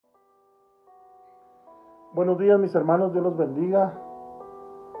Buenos días, mis hermanos, Dios los bendiga.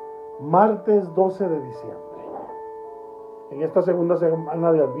 Martes 12 de diciembre. En esta segunda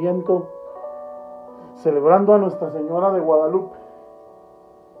semana de Adviento, celebrando a Nuestra Señora de Guadalupe,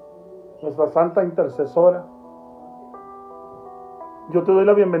 nuestra Santa Intercesora. Yo te doy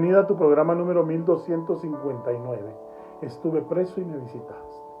la bienvenida a tu programa número 1259. Estuve preso y me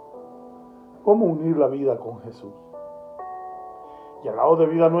visitaste. ¿Cómo unir la vida con Jesús? Y al lado de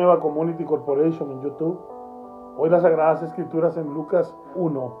Vida Nueva Community Corporation en YouTube, hoy las Sagradas Escrituras en Lucas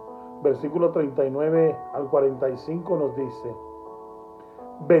 1, versículo 39 al 45 nos dice: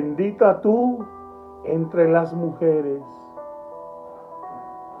 bendita tú entre las mujeres.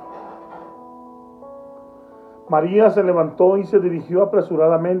 María se levantó y se dirigió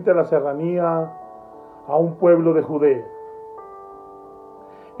apresuradamente a la serranía, a un pueblo de Judea.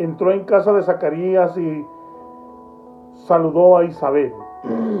 Entró en casa de Zacarías y saludó a Isabel.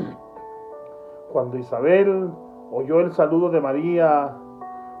 Cuando Isabel oyó el saludo de María,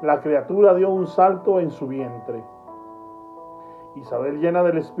 la criatura dio un salto en su vientre. Isabel, llena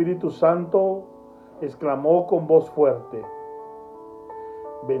del Espíritu Santo, exclamó con voz fuerte: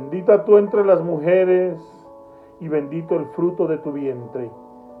 bendita tú entre las mujeres y bendito el fruto de tu vientre.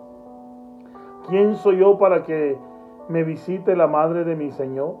 ¿Quién soy yo para que me visite la madre de mi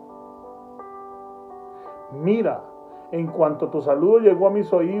Señor? Mira, en cuanto tu saludo llegó a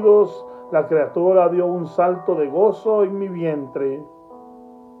mis oídos, la criatura dio un salto de gozo en mi vientre.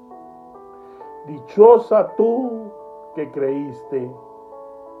 Dichosa tú que creíste,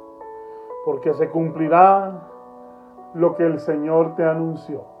 porque se cumplirá lo que el Señor te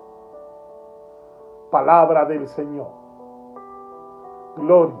anunció. Palabra del Señor.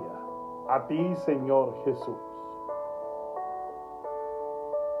 Gloria a ti, Señor Jesús.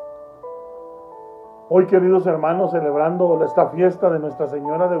 Hoy, queridos hermanos, celebrando esta fiesta de Nuestra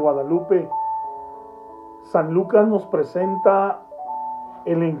Señora de Guadalupe, San Lucas nos presenta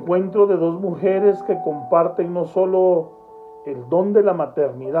el encuentro de dos mujeres que comparten no solo el don de la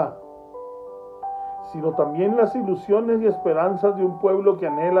maternidad, sino también las ilusiones y esperanzas de un pueblo que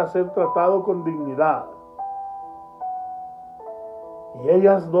anhela ser tratado con dignidad. Y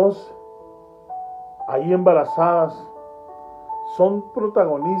ellas dos, ahí embarazadas, son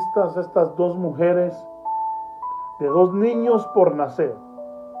protagonistas, estas dos mujeres, de dos niños por nacer,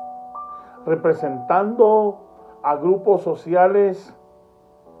 representando a grupos sociales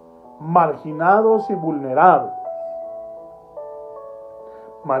marginados y vulnerables.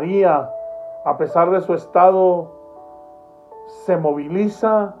 María, a pesar de su estado, se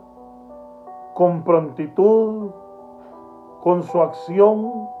moviliza con prontitud, con su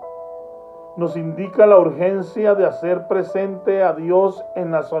acción, nos indica la urgencia de hacer presente a Dios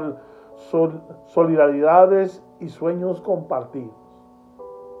en las solidaridades y sueños compartidos.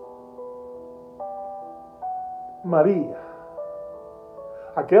 María,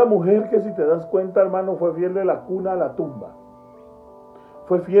 aquella mujer que, si te das cuenta, hermano, fue fiel de la cuna a la tumba,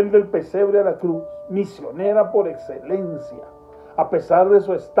 fue fiel del pesebre a la cruz, misionera por excelencia, a pesar de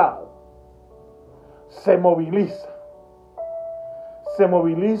su estado, se moviliza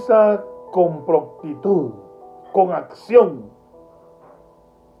con prontitud, con acción.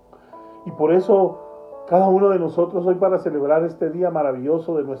 Y por eso cada uno de nosotros hoy, para celebrar este día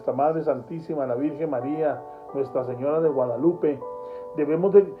maravilloso de nuestra Madre Santísima, la Virgen María, Nuestra Señora de Guadalupe,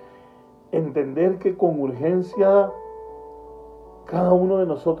 debemos de entender que con urgencia cada uno de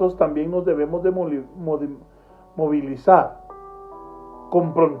nosotros también nos debemos de movilizar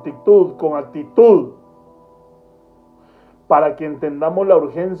con prontitud, con actitud, para que entendamos la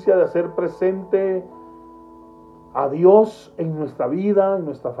urgencia de hacer presente a Dios en nuestra vida, en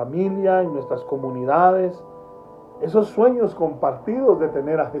nuestra familia, en nuestras comunidades, esos sueños compartidos de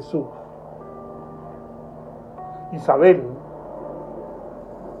tener a Jesús. Isabel,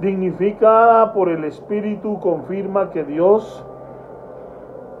 dignificada por el Espíritu, confirma que Dios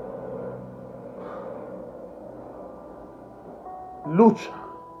lucha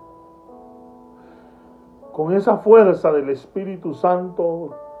con esa fuerza del Espíritu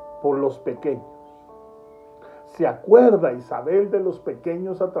Santo por los pequeños. Se acuerda Isabel de los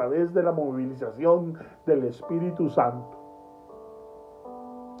pequeños a través de la movilización del Espíritu Santo.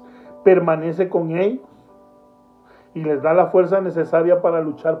 Permanece con ellos y les da la fuerza necesaria para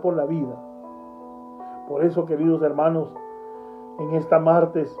luchar por la vida. Por eso, queridos hermanos, en esta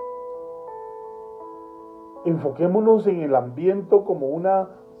martes, enfoquémonos en el ambiente como una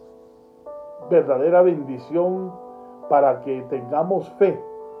verdadera bendición para que tengamos fe,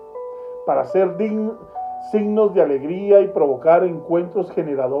 para ser signos de alegría y provocar encuentros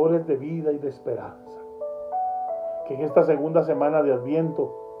generadores de vida y de esperanza. Que en esta segunda semana de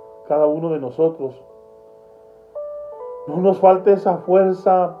Adviento, cada uno de nosotros No nos falte esa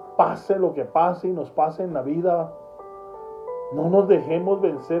fuerza, pase lo que pase y nos pase en la vida. No nos dejemos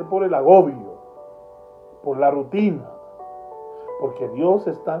vencer por el agobio, por la rutina, porque Dios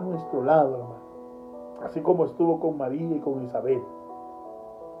está a nuestro lado, hermano. Así como estuvo con María y con Isabel.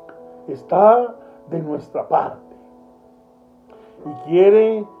 Está de nuestra parte y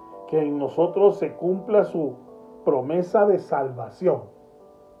quiere que en nosotros se cumpla su promesa de salvación.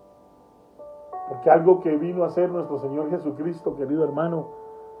 Porque algo que vino a hacer nuestro Señor Jesucristo, querido hermano,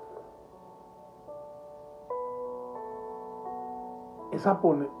 es a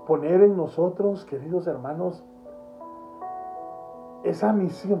poner en nosotros, queridos hermanos, esa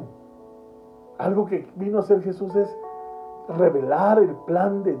misión. Algo que vino a hacer Jesús es revelar el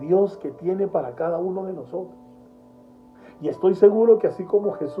plan de Dios que tiene para cada uno de nosotros. Y estoy seguro que así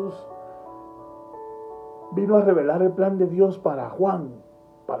como Jesús vino a revelar el plan de Dios para Juan,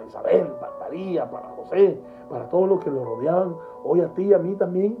 para Isabel, para María, para José, para todos los que lo rodeaban, hoy a ti y a mí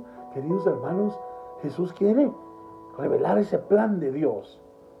también, queridos hermanos, Jesús quiere revelar ese plan de Dios.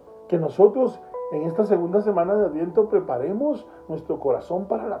 Que nosotros en esta segunda semana de Adviento preparemos nuestro corazón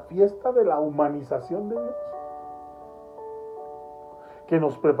para la fiesta de la humanización de Dios. Que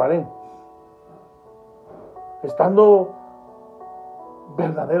nos preparemos, estando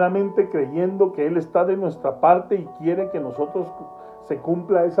verdaderamente creyendo que Él está de nuestra parte y quiere que nosotros se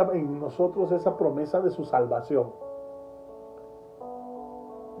cumpla en nosotros esa promesa de su salvación.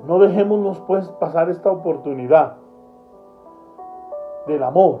 No dejémonos pues pasar esta oportunidad del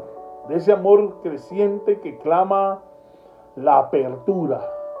amor, de ese amor creciente que clama la apertura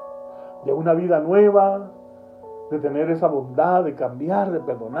de una vida nueva, de tener esa bondad, de cambiar, de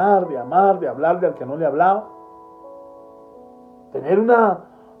perdonar, de amar, de hablarle al que no le hablaba. Tener una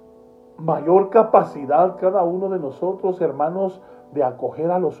mayor capacidad cada uno de nosotros, hermanos, de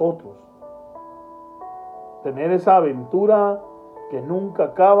acoger a los otros. Tener esa aventura que nunca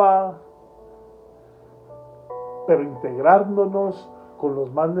acaba, pero integrándonos con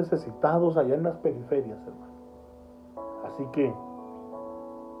los más necesitados allá en las periferias, hermano. Así que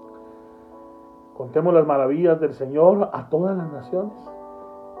contemos las maravillas del Señor a todas las naciones.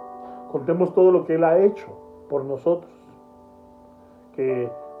 Contemos todo lo que Él ha hecho por nosotros.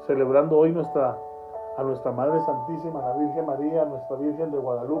 Que celebrando hoy a nuestra Madre Santísima, la Virgen María, nuestra Virgen de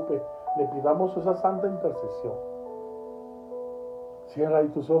Guadalupe, le pidamos esa santa intercesión. Cierra ahí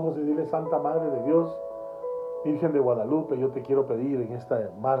tus ojos y dile: Santa Madre de Dios, Virgen de Guadalupe, yo te quiero pedir en esta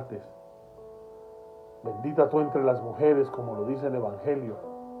martes, bendita tú entre las mujeres, como lo dice el Evangelio,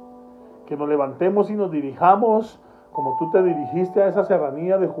 que nos levantemos y nos dirijamos, como tú te dirigiste a esa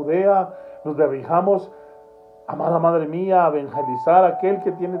serranía de Judea, nos dirijamos, amada Madre mía, a evangelizar a aquel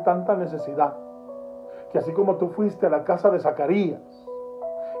que tiene tanta necesidad. Que así como tú fuiste a la casa de Zacarías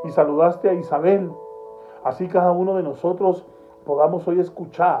y saludaste a Isabel, así cada uno de nosotros podamos hoy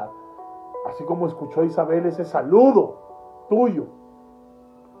escuchar, así como escuchó Isabel, ese saludo tuyo.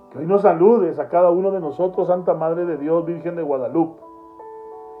 Que hoy nos saludes a cada uno de nosotros, Santa Madre de Dios, Virgen de Guadalupe.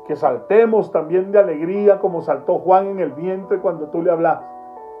 Que saltemos también de alegría como saltó Juan en el vientre cuando tú le hablaste.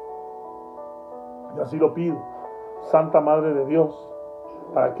 Yo así lo pido, Santa Madre de Dios,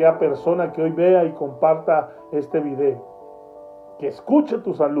 para aquella persona que hoy vea y comparta este video, que escuche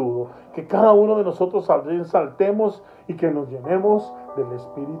tu saludo, que cada uno de nosotros saltemos y que nos llenemos del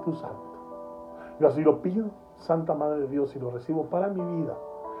Espíritu Santo. Yo así lo pido, Santa Madre de Dios, y lo recibo para mi vida,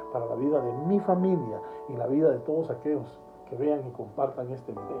 para la vida de mi familia y la vida de todos aquellos que vean y compartan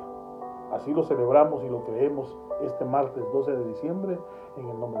este video. Así lo celebramos y lo creemos este martes 12 de diciembre, en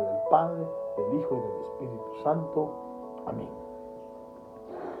el nombre del Padre, del Hijo y del Espíritu Santo. Amén.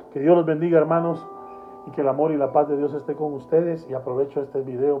 Que Dios los bendiga, hermanos, y que el amor y la paz de Dios esté con ustedes. Y aprovecho este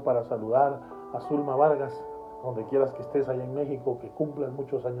video para saludar a Zulma Vargas, donde quieras que estés allá en México, que cumplas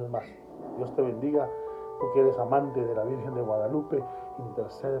muchos años más. Dios te bendiga, tú que eres amante de la Virgen de Guadalupe,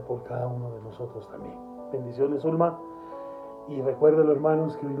 intercede por cada uno de nosotros también. Bendiciones, Zulma. Y recuérdelo,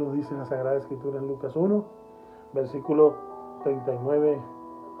 hermanos, que hoy lo dice la Sagrada Escritura en Lucas 1, versículo 39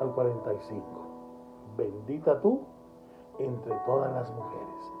 al 45. Bendita tú entre todas las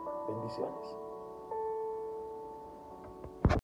mujeres. Bendiciones.